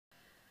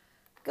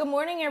Good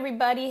morning,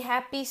 everybody.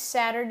 Happy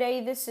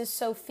Saturday. This is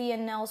Sophia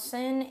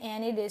Nelson,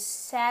 and it is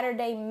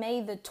Saturday, May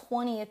the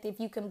 20th, if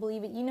you can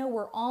believe it. You know,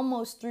 we're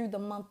almost through the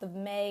month of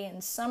May,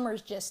 and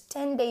summer's just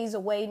 10 days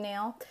away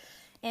now.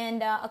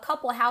 And a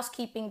couple of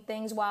housekeeping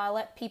things while I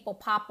let people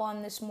pop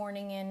on this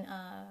morning and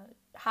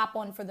hop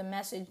on for the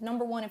message.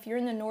 Number one, if you're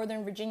in the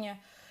Northern Virginia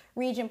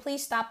region,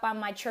 please stop by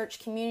my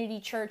church, Community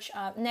Church,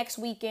 next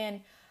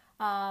weekend.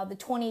 The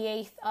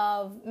 28th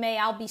of May,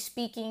 I'll be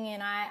speaking,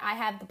 and I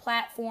have the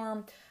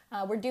platform.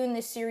 We're doing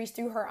this series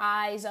Through Her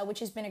Eyes, which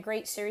has been a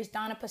great series.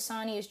 Donna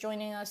Pisani is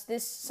joining us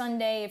this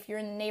Sunday. If you're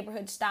in the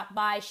neighborhood, stop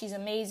by. She's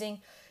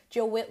amazing.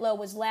 Jill Whitlow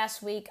was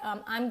last week.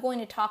 I'm going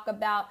to talk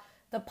about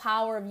the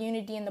power of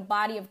unity in the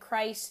body of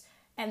Christ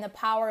and the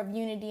power of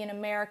unity in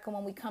America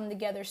when we come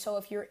together. So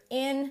if you're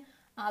in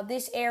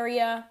this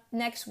area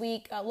next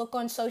week, look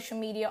on social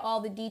media,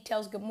 all the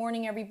details. Good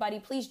morning, everybody.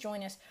 Please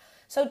join us.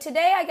 So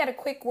today I got a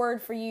quick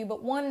word for you,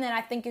 but one that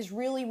I think is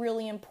really,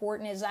 really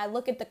important as I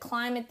look at the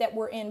climate that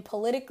we're in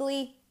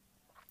politically,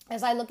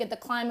 as I look at the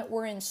climate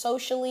we're in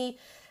socially,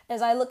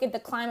 as I look at the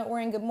climate we're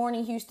in, good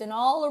morning, Houston,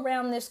 all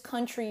around this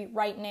country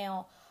right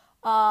now.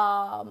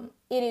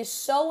 It is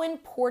so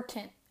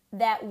important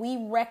that we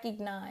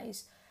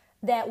recognize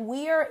that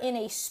we are in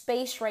a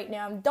space right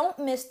now. And don't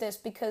miss this,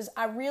 because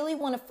I really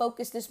want to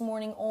focus this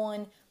morning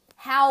on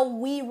how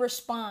we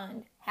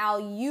respond, how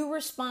you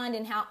respond,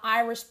 and how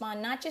I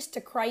respond, not just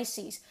to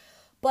crises,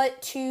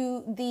 but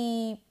to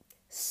the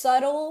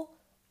subtle,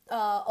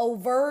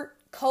 overt,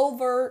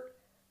 covert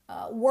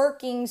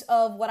workings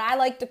of what I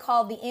like to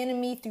call the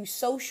enemy through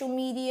social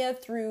media,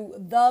 through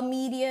the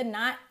media,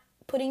 not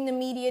putting the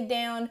media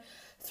down,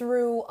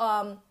 through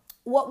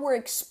what we're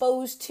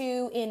exposed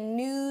to in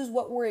news,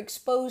 what we're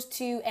exposed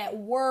to at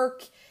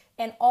work,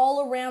 and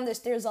all around us.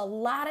 There's a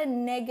lot of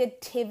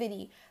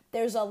negativity.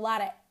 There's a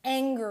lot of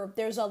anger.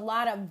 There's a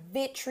lot of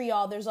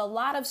vitriol. There's a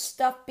lot of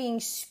stuff being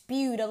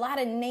spewed, a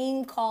lot of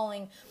name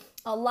calling,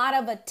 a lot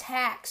of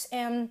attacks.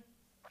 And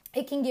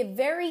it can get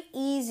very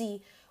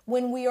easy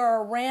when we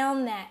are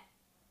around that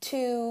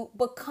to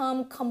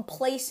become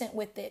complacent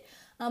with it.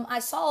 I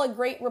saw a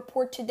great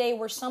report today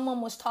where someone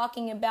was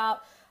talking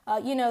about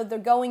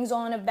the goings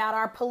on about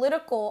our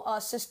political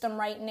system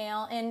right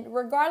now. And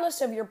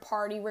regardless of your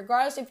party,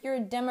 regardless if you're a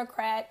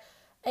Democrat,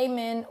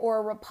 amen, or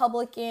a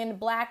Republican,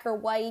 black or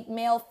white,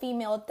 male,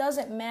 female, it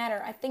doesn't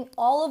matter. I think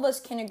all of us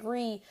can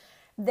agree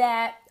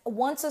that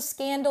once a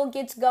scandal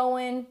gets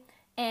going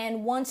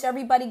and once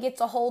everybody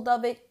gets a hold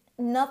of it,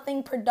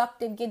 nothing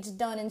productive gets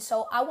done. And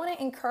so I want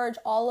to encourage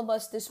all of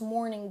us this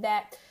morning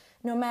that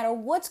no matter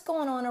what's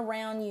going on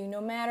around you,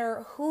 no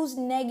matter who's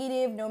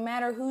negative, no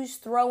matter who's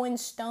throwing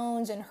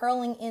stones and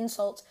hurling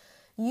insults,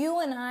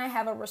 you and I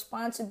have a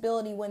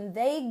responsibility. When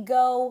they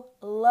go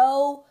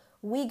low,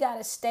 we got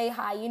to stay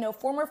high. You know,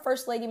 former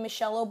First Lady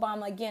Michelle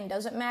Obama, again,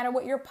 doesn't matter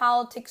what your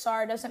politics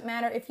are, doesn't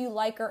matter if you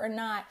like her or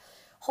not.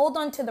 Hold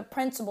on to the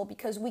principle,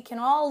 because we can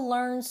all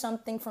learn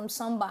something from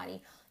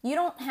somebody. You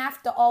don't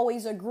have to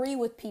always agree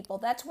with people.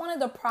 That's one of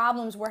the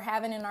problems we're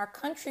having in our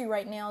country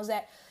right now, is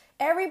that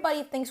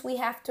everybody thinks we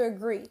have to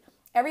agree.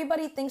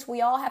 Everybody thinks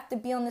we all have to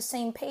be on the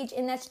same page,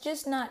 and that's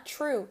just not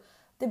true.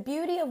 The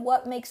beauty of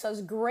what makes us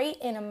great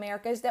in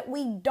America is that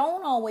we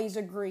don't always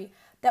agree,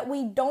 that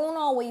we don't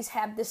always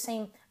have the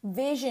same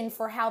vision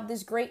for how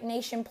this great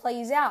nation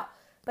plays out.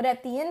 But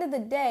at the end of the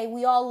day,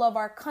 we all love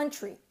our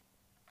country.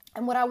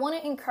 And what I want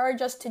to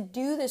encourage us to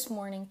do this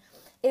morning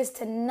is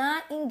to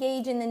not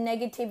engage in the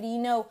negativity.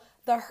 You know,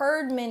 the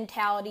herd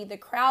mentality, the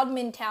crowd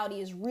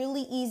mentality is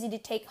really easy to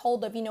take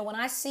hold of. You know, when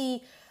I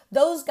see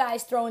those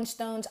guys throwing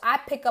stones, I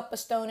pick up a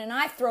stone and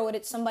I throw it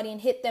at somebody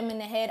and hit them in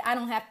the head. I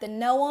don't have to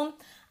know them.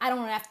 I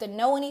don't have to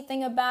know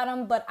anything about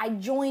them, but I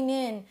join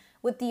in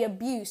with the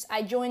abuse.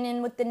 I join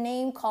in with the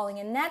name calling,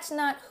 and that's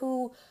not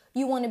who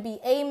you want to be.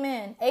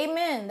 Amen.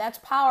 Amen. That's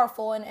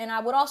powerful. And I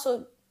would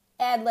also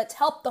add, let's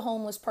help the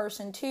homeless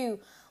person too.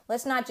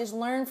 Let's not just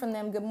learn from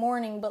them, good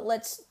morning, but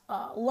let's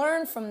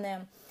learn from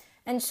them.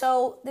 And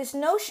so this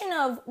notion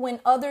of when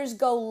others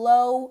go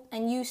low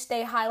and you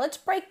stay high, let's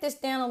break this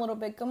down a little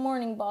bit. Good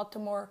morning,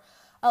 Baltimore.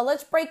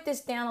 Let's break this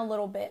down a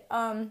little bit.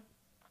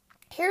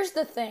 Here's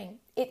the thing.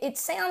 It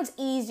sounds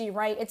easy,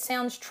 right? It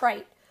sounds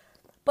trite.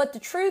 But the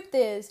truth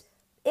is,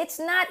 it's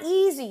not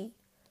easy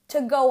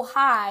to go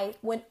high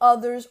when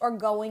others are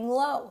going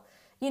low.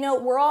 You know,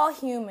 we're all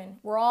human.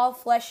 We're all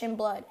flesh and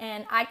blood.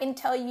 And I can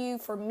tell you,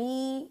 for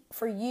me,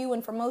 for you,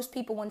 and for most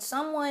people, when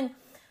someone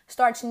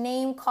starts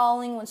name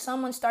calling, when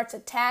someone starts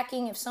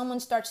attacking, if someone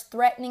starts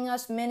threatening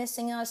us,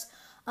 menacing us,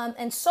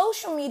 and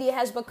social media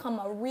has become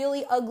a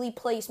really ugly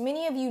place.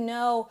 Many of you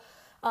know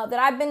that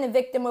I've been the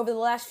victim over the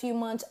last few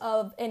months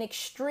of an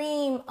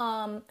extreme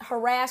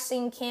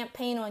harassing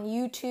campaign on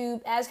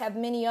YouTube, as have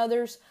many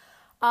others.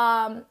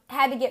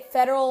 Had to get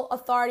federal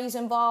authorities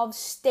involved,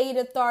 state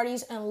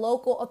authorities and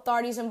local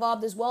authorities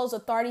involved, as well as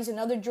authorities in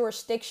other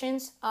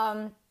jurisdictions.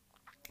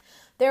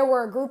 There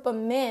were a group of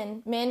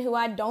men who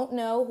I don't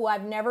know, who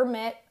I've never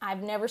met,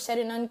 I've never said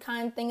an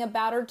unkind thing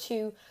about or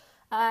to,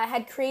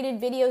 had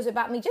created videos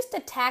about me, just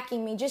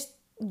attacking me, just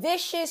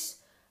vicious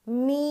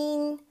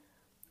mean,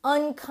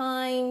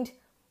 unkind,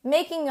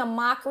 making a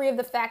mockery of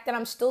the fact that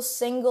I'm still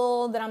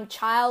single, that I'm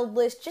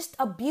childless, just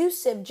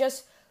abusive,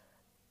 just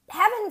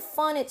having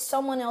fun at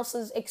someone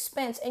else's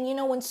expense. And you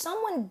know, when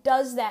someone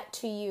does that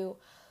to you,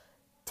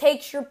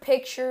 takes your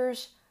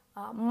pictures,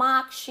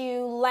 mocks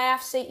you,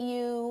 laughs at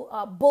you,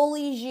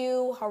 bullies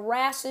you,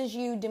 harasses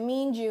you,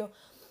 demeans you,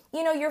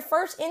 you know, your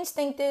first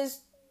instinct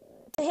is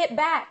to hit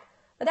back.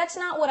 But that's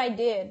not what I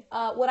did.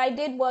 What I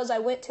did was I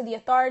went to the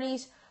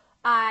authorities.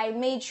 I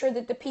made sure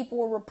that the people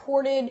were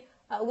reported.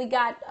 We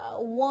got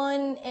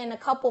one and a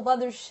couple of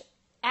others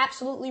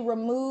absolutely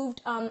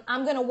removed.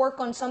 I'm going to work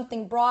on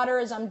something broader,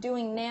 as I'm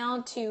doing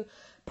now, to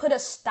put a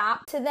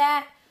stop to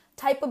that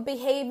type of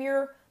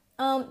behavior.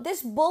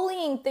 This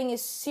bullying thing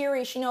is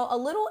serious. You know, a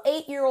little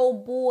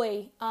 8-year-old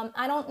boy,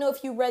 I don't know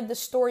if you read the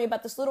story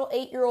about this little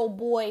 8-year-old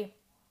boy.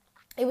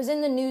 It was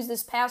in the news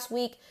this past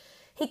week.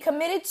 He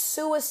committed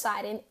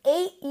suicide. An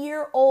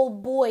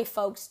 8-year-old boy,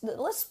 folks.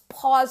 Let's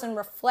pause and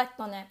reflect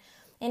on that.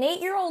 An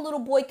 8-year-old little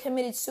boy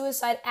committed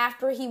suicide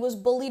after he was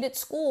bullied at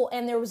school.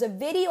 And there was a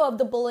video of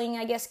the bullying,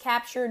 I guess,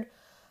 captured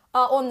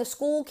on the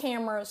school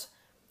cameras.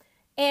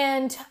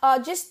 And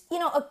just, you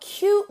know, a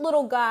cute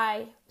little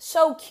guy.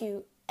 So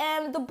cute.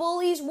 And the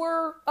bullies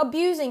were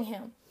abusing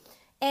him.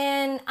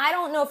 And I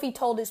don't know if he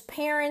told his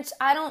parents.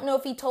 I don't know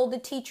if he told the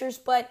teachers.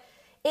 But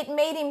it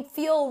made him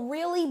feel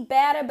really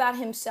bad about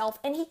himself,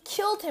 and he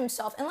killed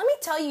himself. And let me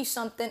tell you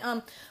something.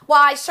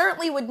 While I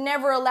certainly would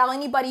never allow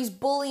anybody's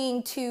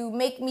bullying to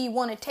make me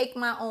want to take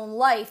my own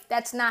life,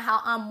 that's not how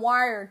I'm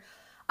wired.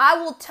 I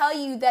will tell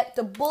you that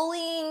the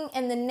bullying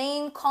and the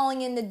name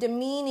calling and the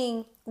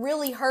demeaning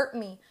really hurt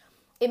me.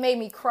 It made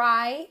me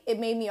cry. It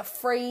made me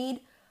afraid.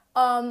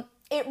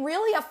 It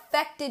really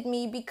affected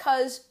me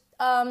because,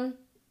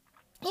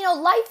 you know,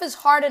 life is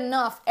hard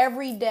enough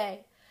every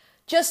day.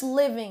 Just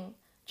living.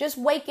 Just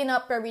waking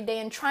up every day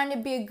and trying to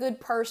be a good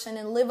person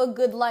and live a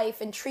good life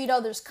and treat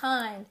others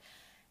kind.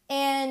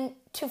 And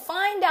to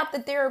find out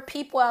that there are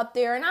people out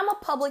there, and I'm a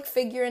public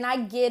figure and I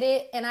get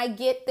it, and I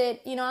get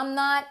that, you know, I'm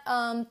not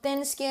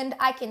thin-skinned,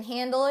 I can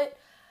handle it.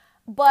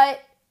 But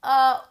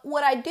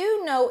what I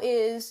do know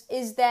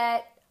is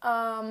that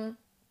I'm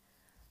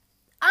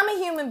a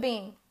human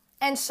being,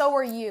 and so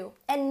are you.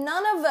 And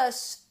none of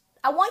us,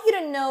 I want you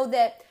to know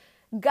that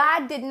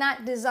God did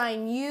not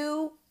design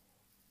you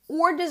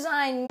or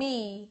design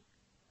me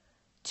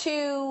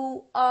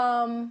to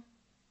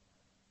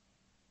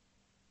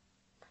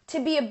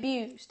be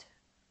abused.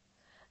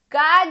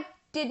 God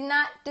did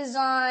not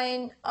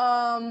design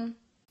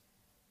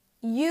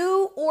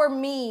you or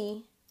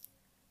me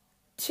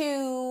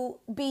to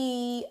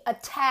be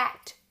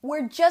attacked.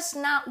 We're just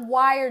not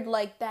wired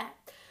like that.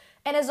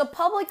 And as a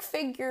public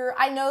figure,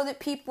 I know that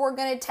people are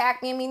going to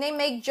attack me. I mean, they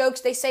make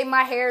jokes. They say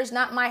my hair is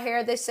not my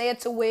hair. They say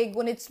it's a wig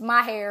when it's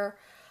my hair.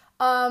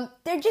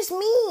 They're just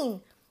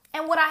mean.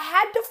 And what I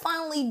had to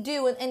finally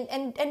do,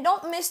 and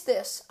don't miss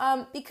this,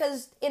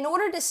 because in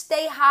order to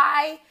stay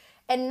high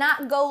and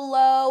not go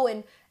low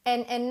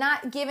and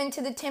not give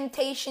into the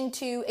temptation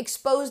to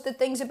expose the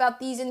things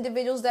about these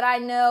individuals that I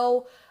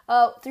know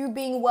through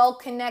being well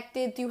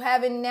connected, through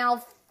having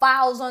now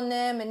files on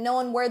them and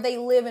knowing where they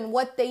live and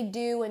what they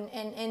do.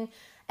 And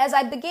as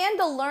I began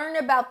to learn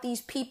about these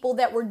people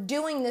that were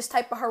doing this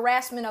type of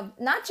harassment of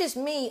not just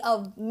me,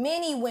 of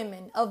many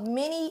women, of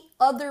many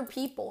other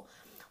people,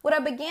 what I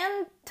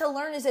began to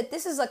learn is that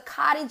this is a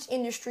cottage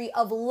industry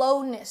of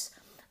lowness,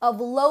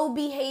 of low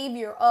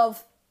behavior,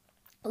 of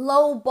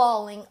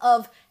lowballing,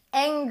 of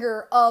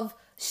anger, of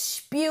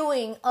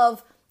spewing,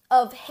 of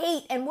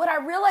hate. And what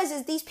I realize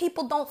is these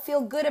people don't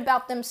feel good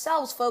about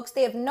themselves, folks.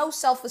 They have no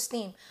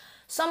self-esteem.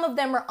 Some of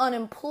them are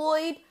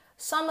unemployed.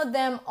 Some of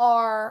them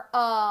are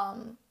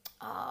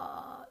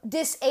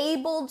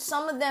disabled.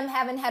 Some of them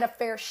haven't had a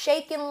fair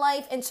shake in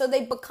life, and so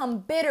they become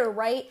bitter,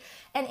 right?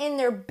 And in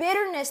their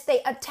bitterness,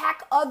 they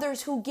attack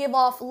others who give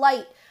off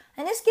light.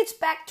 And this gets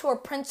back to a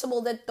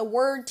principle that the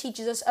Word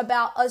teaches us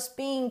about us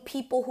being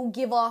people who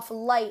give off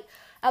light,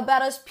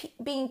 about us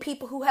being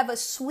people who have a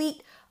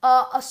sweet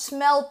a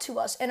smell to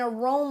us, an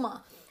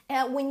aroma.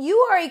 And when you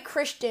are a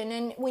Christian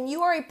and when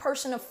you are a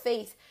person of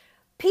faith,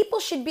 people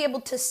should be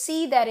able to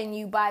see that in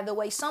you, by the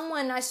way.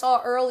 Someone I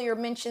saw earlier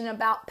mentioned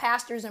about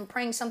pastors and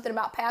praying something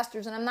about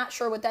pastors, and I'm not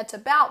sure what that's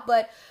about,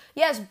 but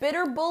yes,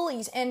 bitter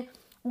bullies. And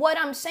what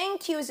I'm saying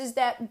to you is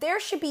that there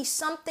should be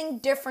something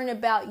different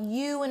about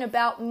you and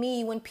about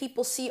me when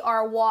people see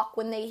our walk,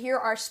 when they hear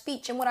our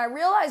speech. And what I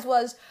realized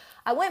was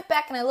I went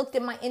back and I looked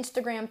at my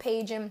Instagram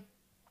page, and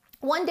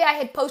one day I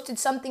had posted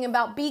something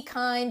about be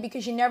kind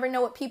because you never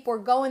know what people are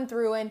going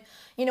through. And,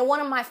 you know, one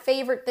of my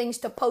favorite things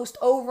to post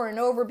over and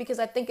over because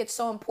I think it's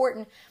so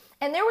important.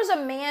 And there was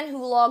a man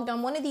who logged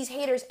on, one of these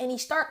haters, and he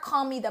started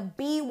calling me the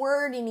B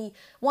word, and he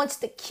wants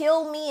to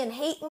kill me and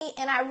hate me.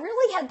 And I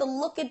really had to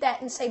look at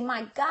that and say,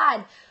 my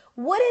God,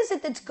 what is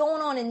it that's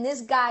going on in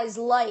this guy's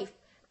life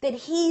that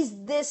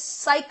he's this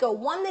psycho?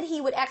 One, that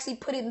he would actually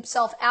put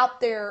himself out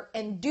there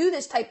and do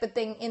this type of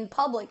thing in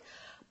public.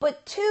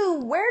 But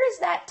two, where does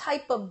that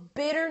type of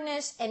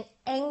bitterness and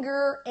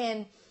anger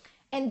and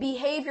and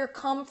behavior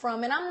come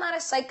from? And I'm not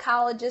a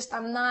psychologist.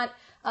 I'm not,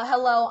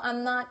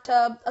 I'm not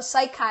a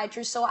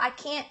psychiatrist, so I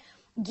can't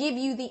give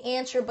you the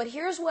answer. But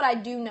here's what I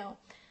do know.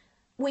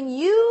 When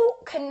you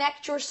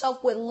connect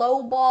yourself with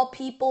lowball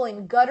people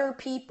and gutter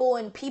people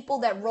and people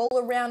that roll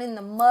around in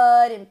the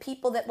mud and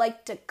people that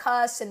like to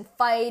cuss and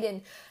fight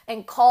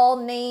and call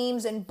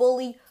names and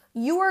bully,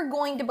 you are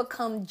going to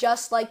become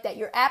just like that.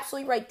 You're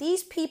absolutely right.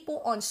 These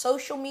people on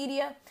social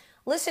media,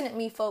 listen at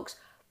me, folks.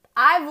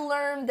 I've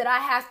learned that I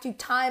have to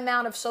time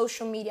out of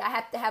social media. I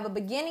have to have a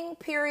beginning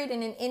period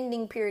and an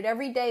ending period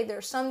every day. There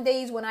are some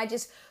days when I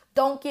just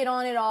don't get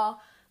on at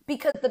all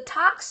because the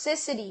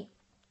toxicity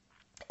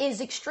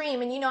is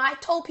extreme. And I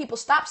told people,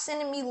 stop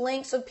sending me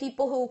links of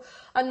people who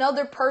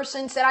another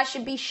person said I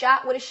should be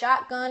shot with a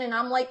shotgun and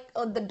I'm like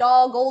the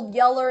dog Old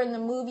Yeller in the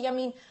movie. I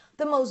mean,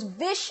 the most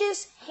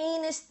vicious,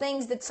 heinous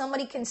things that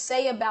somebody can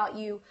say about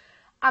you,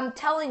 I'm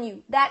telling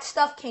you, that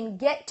stuff can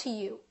get to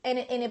you, and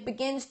it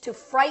begins to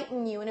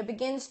frighten you, and it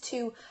begins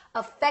to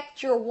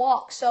affect your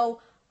walk.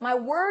 So my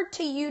word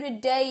to you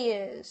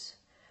today is,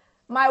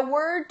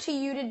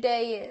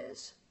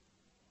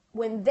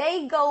 when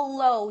they go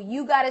low,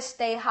 you got to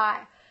stay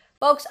high.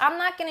 Folks, I'm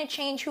not going to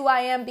change who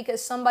I am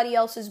because somebody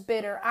else is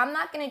bitter. I'm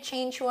not going to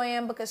change who I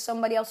am because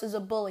somebody else is a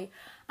bully.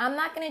 I'm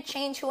not going to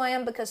change who I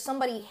am because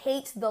somebody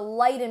hates the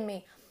light in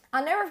me.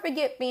 I'll never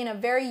forget being a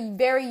very,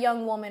 very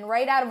young woman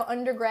right out of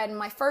undergrad and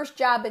my first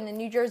job in the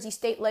New Jersey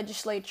State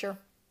Legislature.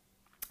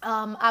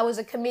 I was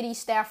a committee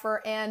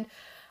staffer, and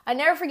I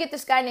never forget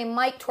this guy named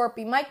Mike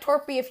Torpy. Mike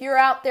Torpy, if you're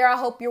out there, I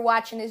hope you're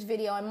watching this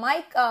video. And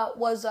Mike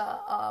was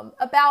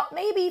about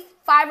maybe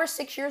 5 or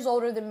 6 years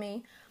older than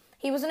me.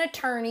 He was an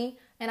attorney,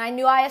 and I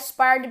knew I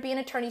aspired to be an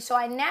attorney, so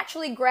I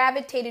naturally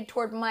gravitated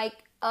toward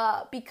Mike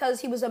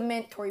because he was a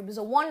mentor. He was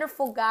a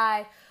wonderful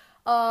guy,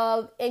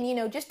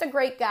 and just a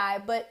great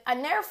guy. But I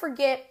never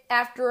forget,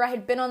 after I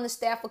had been on the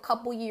staff a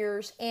couple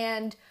years,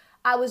 and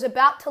I was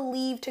about to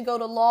leave to go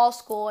to law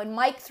school, and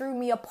Mike threw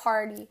me a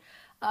party.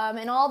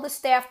 And all the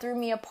staff threw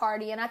me a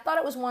party, and I thought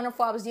it was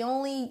wonderful. I was the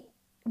only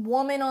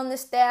woman on the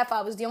staff.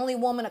 I was the only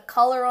woman of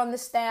color on the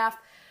staff,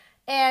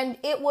 and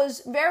it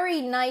was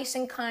very nice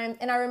and kind.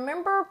 And I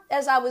remember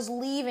as I was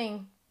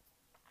leaving,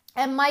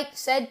 and Mike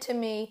said to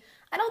me,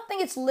 I don't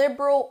think it's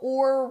liberal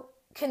or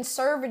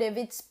conservative,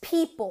 it's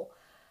people.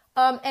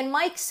 And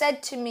Mike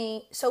said to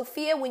me,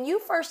 Sophia, when you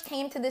first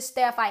came to this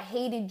staff, I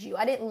hated you.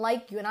 I didn't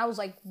like you. And I was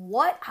like,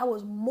 what? I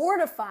was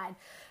mortified,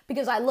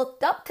 because I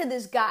looked up to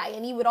this guy,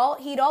 and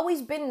he'd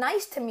always been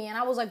nice to me, and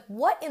I was like,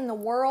 what in the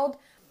world?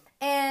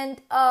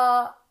 And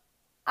why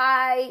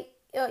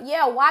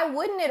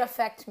wouldn't it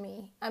affect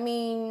me? I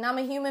mean, I'm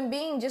a human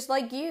being just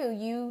like you.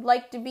 You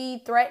like to be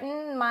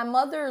threatened. My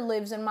mother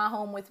lives in my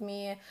home with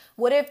me.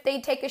 What if they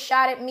take a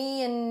shot at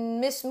me and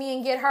miss me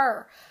and get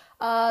her?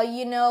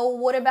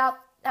 What about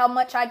how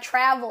much I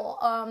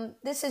travel?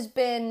 This has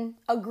been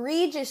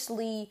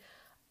egregiously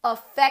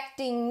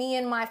affecting me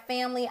and my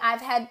family.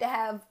 I've had to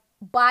have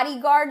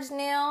bodyguards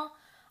now.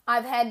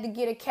 I've had to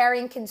get a carry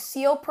and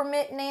conceal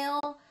permit now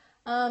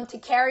to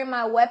carry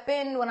my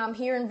weapon when I'm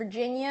here in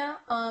Virginia.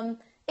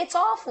 It's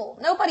awful.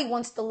 Nobody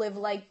wants to live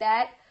like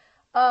that.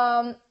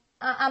 I'm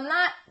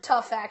not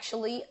tough,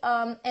 actually,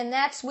 and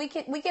we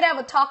could have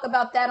a talk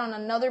about that on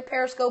another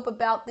Periscope,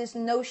 about this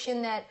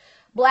notion that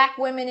black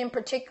women in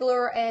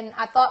particular, and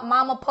I thought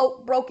Mama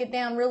Pope broke it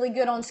down really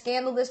good on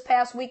Scandal this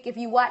past week. If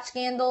you watch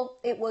Scandal,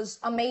 it was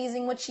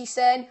amazing what she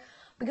said,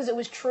 because it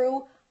was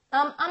true.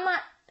 I'm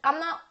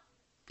not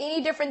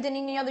any different than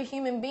any other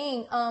human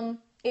being.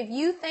 If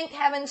you think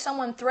having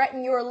someone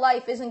threaten your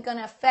life isn't going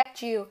to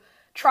affect you,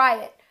 try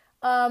it.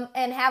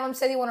 And have them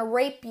say they want to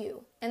rape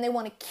you, and they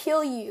want to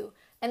kill you,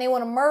 and they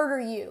want to murder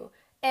you,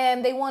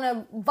 and they want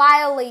to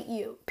violate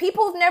you.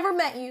 People who've never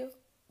met you,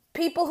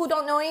 people who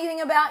don't know anything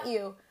about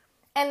you,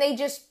 and they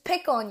just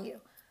pick on you.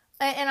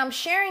 And I'm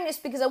sharing this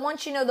because I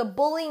want you to know the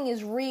bullying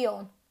is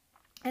real.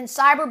 And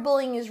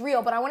cyberbullying is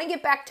real. But I want to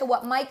get back to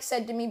what Mike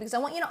said to me, because I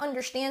want you to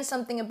understand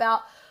something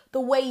about the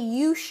way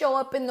you show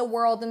up in the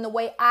world and the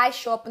way I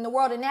show up in the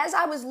world. And as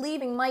I was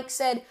leaving, Mike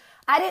said,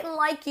 I didn't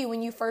like you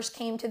when you first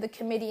came to the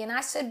committee. And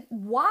I said,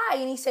 why?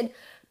 And he said,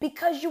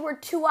 because you were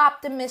too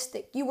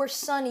optimistic. You were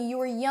sunny. You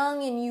were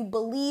young, and you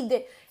believed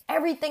that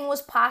everything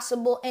was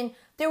possible. And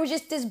there was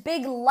just this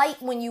big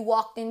light when you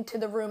walked into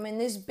the room, and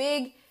this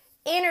big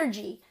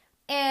energy.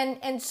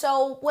 And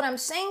so what I'm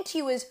saying to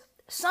you is,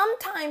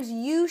 sometimes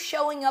you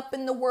showing up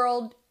in the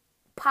world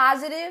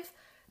positive,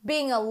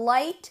 being a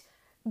light,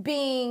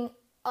 being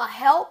a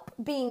help,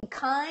 being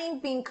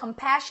kind, being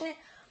compassionate,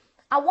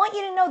 I want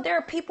you to know there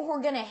are people who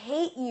are going to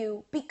hate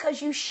you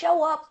because you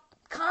show up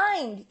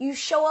kind, you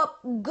show up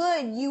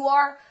good, you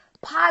are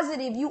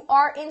positive, you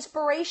are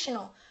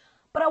inspirational.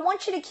 But I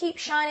want you to keep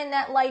shining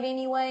that light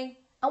anyway.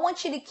 I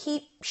want you to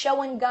keep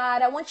showing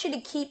God. I want you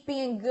to keep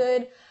being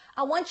good.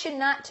 I want you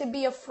not to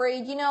be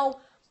afraid.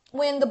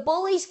 When the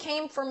bullies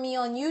came for me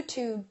on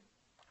YouTube,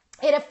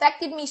 it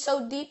affected me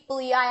so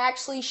deeply, I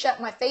actually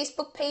shut my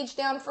Facebook page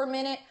down for a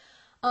minute.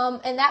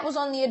 And that was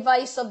on the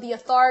advice of the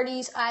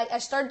authorities. I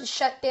started to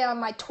shut down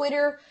my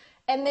Twitter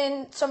And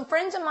then some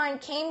friends of mine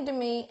came to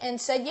me and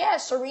said, yeah,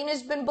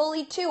 Serena's been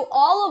bullied too,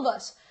 all of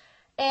us.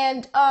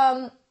 And,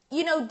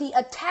 the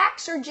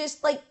attacks are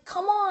just like,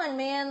 come on,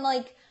 man,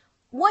 like,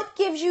 what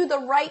gives you the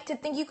right to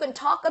think you can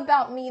talk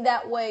about me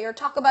that way or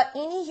talk about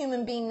any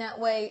human being that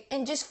way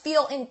and just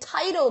feel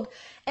entitled?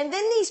 And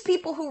then these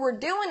people who were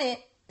doing it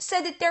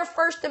said that their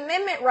First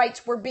Amendment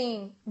rights were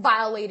being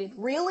violated.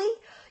 Really?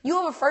 You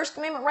have a First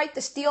Amendment right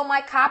to steal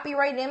my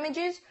copyright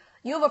images?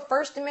 You have a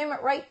First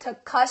Amendment right to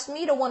cuss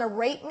me, to want to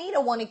rape me,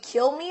 to want to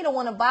kill me, to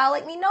want to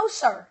violate me? No,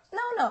 sir.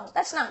 No,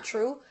 that's not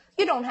true.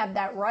 You don't have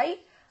that right.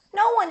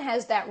 No one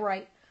has that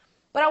right.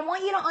 But I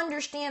want you to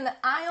understand that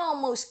I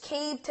almost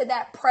caved to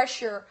that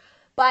pressure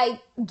by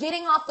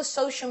getting off of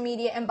social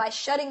media and by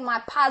shutting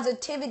my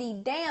positivity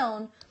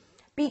down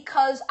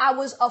because I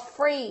was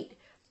afraid.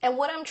 And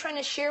what I'm trying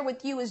to share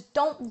with you is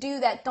don't do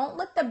that. Don't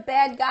let the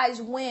bad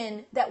guys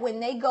win, that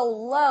when they go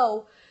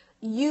low,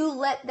 you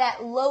let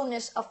that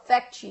lowness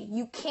affect you.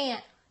 You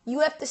can't. You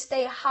have to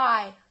stay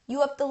high. You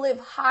have to live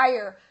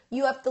higher.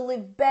 You have to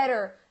live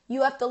better.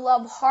 You have to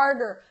love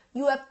harder.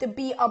 You have to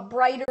be a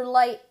brighter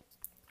light.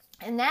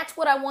 And that's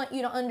what I want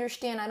you to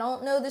understand. I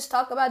don't know this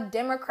talk about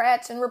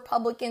Democrats and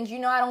Republicans.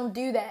 I don't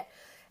do that.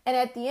 And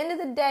at the end of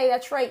the day,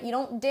 that's right. You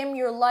don't dim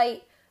your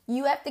light.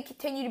 You have to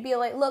continue to be a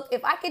light. Look,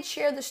 if I could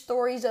share the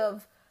stories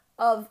of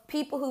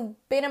people who've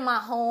been in my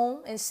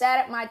home and sat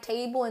at my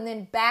table and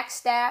then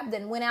backstabbed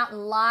and went out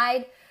and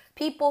lied,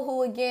 people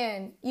who,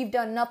 again, you've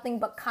done nothing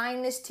but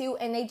kindness to,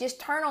 and they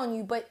just turn on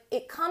you. But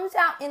it comes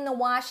out in the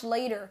wash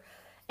later.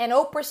 And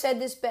Oprah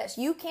said this best: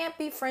 you can't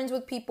be friends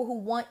with people who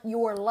want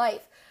your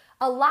life.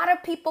 A lot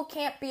of people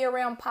can't be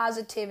around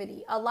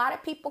positivity. A lot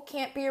of people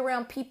can't be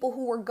around people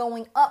who are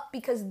going up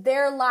because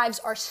their lives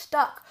are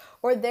stuck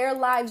or their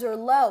lives are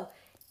low.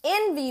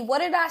 Envy, what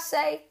did I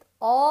say?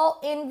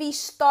 All envy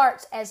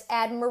starts as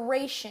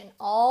admiration.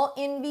 All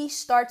envy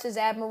starts as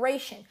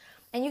admiration.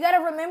 And you got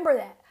to remember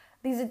that,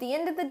 because at the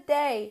end of the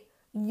day,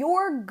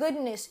 your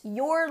goodness,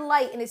 your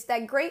light, and it's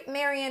that great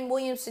Marianne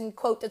Williamson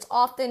quote that's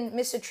often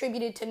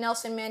misattributed to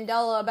Nelson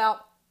Mandela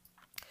about,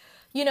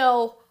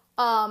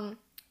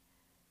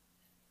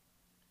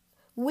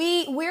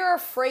 we're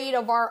afraid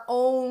of our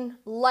own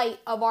light,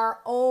 of our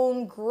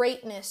own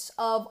greatness,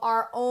 of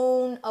our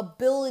own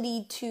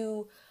ability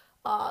to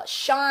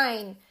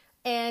shine.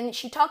 And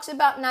she talks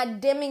about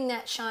not dimming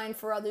that shine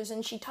for others.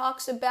 And she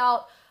talks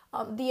about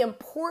the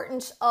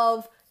importance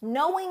of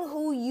knowing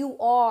who you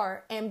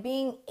are and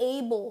being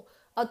able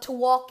to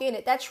walk in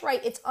it. That's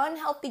right. It's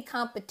unhealthy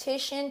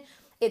competition.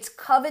 It's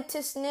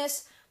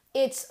covetousness.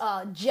 It's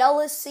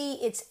jealousy,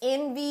 it's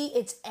envy,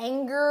 it's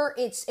anger,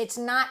 it's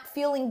not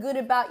feeling good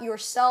about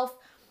yourself.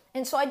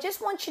 And so I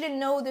just want you to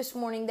know this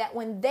morning that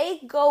when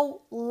they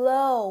go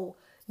low,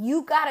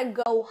 you got to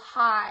go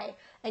high.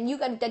 And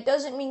that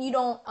doesn't mean you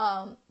don't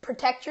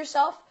protect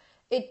yourself.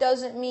 It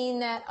doesn't mean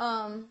that,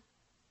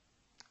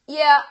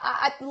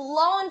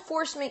 law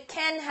enforcement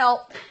can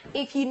help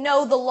if you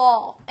know the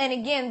law. And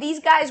again, these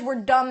guys were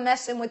dumb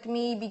messing with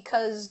me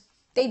because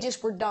they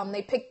just were dumb.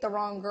 They picked the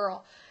wrong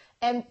girl.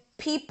 And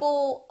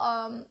people,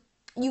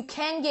 you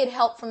can get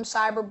help from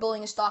cyberbullying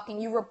and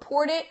stalking. You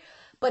report it,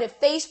 but if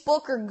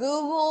Facebook or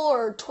Google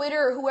or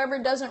Twitter or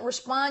whoever doesn't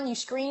respond, you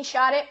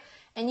screenshot it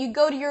and you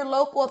go to your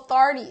local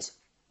authorities.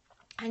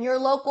 And your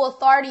local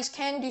authorities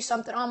can do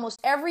something.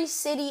 Almost every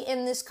city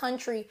in this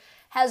country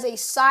has a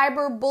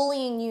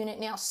cyberbullying unit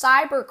now,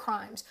 cyber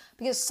crimes,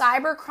 because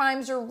cyber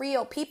crimes are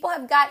real. People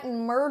have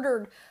gotten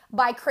murdered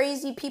by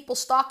crazy people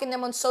stalking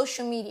them on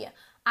social media.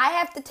 I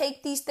have to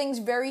take these things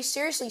very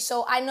seriously,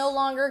 so I no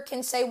longer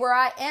can say where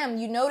I am.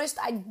 You noticed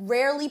I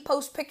rarely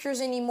post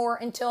pictures anymore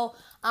until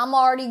I'm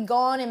already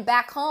gone and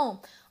back home.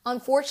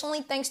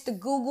 Unfortunately, thanks to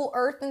Google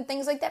Earth and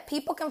things like that,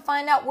 people can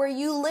find out where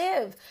you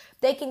live.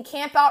 They can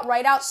camp out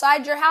right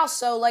outside your house.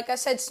 So like I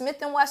said,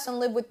 Smith & Wesson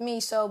live with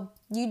me, so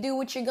you do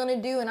what you're going to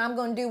do and I'm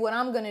going to do what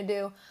I'm going to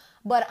do.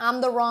 But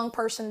I'm the wrong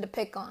person to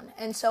pick on.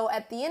 And so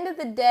at the end of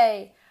the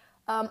day,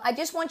 I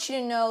just want you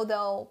to know,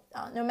 though,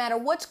 no matter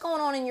what's going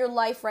on in your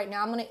life right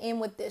now, I'm going to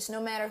end with this.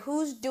 No matter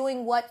who's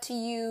doing what to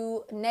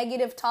you,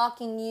 negative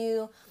talking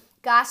you,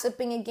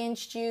 gossiping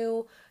against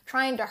you,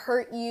 trying to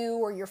hurt you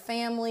or your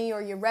family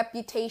or your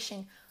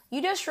reputation,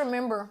 you just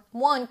remember,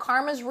 one,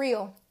 karma's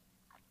real.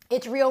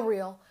 It's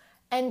real.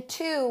 And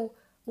two,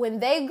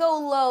 when they go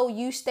low,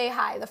 you stay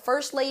high. The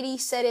First Lady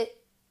said it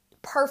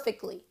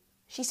perfectly.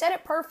 She said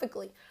it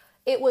perfectly.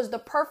 It was the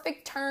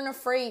perfect turn of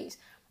phrase.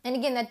 And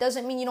again, that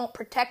doesn't mean you don't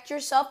protect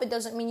yourself. It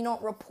doesn't mean you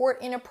don't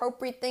report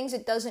inappropriate things.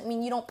 It doesn't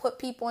mean you don't put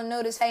people on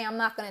notice, hey, I'm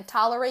not going to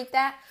tolerate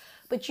that.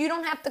 But you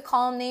don't have to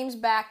call names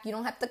back. You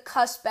don't have to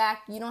cuss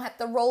back. You don't have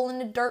to roll in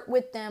the dirt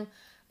with them.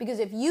 Because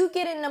if you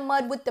get in the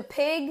mud with the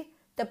pig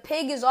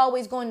is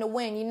always going to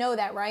win. You know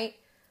that, right?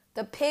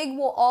 The pig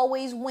will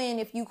always win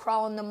if you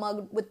crawl in the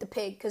mud with the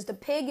pig. Because the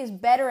pig is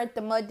better at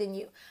the mud than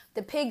you.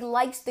 The pig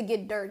likes to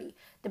get dirty.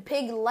 The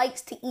pig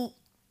likes to eat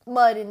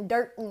mud and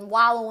dirt and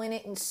wallow in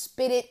it and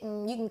spit it,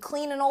 and you can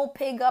clean an old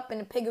pig up and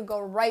the pig will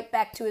go right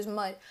back to his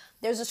mud.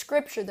 There's a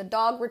scripture, the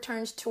dog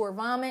returns to her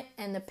vomit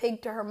and the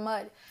pig to her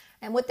mud.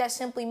 And what that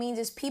simply means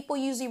is people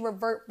usually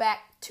revert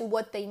back to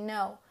what they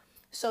know.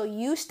 So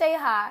you stay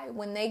high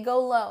when they go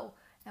low.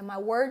 And my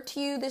word to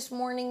you this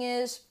morning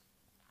is,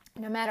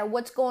 no matter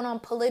what's going on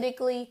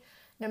politically,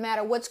 no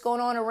matter what's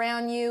going on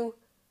around you,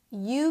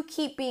 you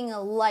keep being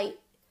a light.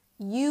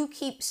 You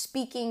keep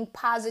speaking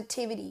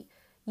positivity.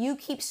 You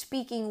keep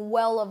speaking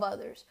well of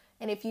others.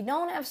 And if you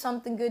don't have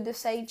something good to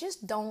say,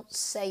 just don't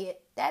say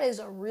it. That is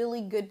a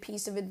really good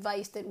piece of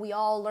advice that we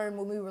all learned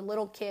when we were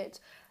little kids.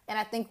 And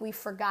I think we've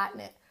forgotten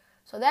it.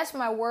 So that's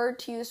my word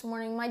to you this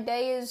morning. My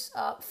day is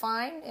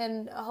fine,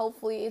 and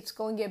hopefully it's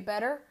going to get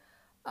better.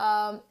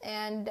 I'm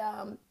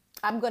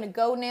going to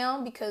go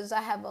now because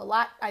I have a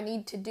lot I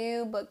need to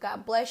do, but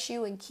God bless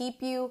you and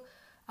keep you.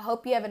 I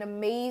hope you have an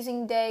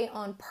amazing day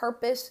on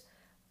purpose.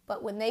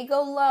 But when they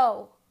go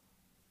low,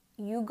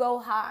 you go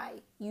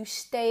high. You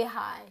stay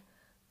high.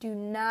 Do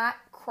not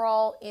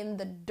crawl in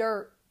the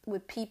dirt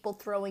with people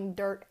throwing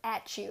dirt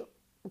at you,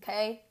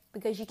 okay?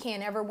 Because you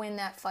can't ever win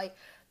that fight.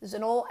 There's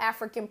an old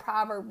African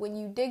proverb, when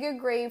you dig a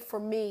grave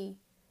for me,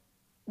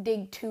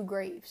 dig 2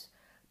 graves.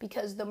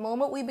 Because the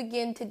moment we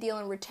begin to deal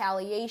in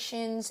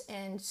retaliations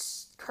and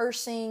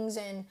cursings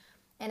and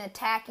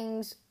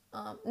attackings,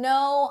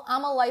 no,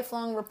 I'm a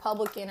lifelong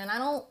Republican, and I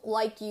don't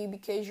like you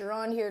because you're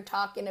on here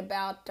talking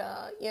about,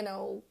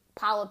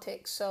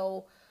 politics.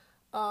 So,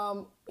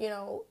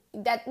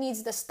 that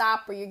needs to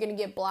stop or you're going to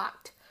get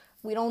blocked.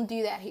 We don't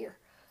do that here.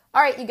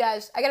 All right, you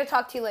guys, I got to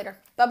talk to you later.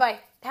 Bye-bye.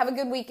 Have a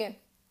good weekend.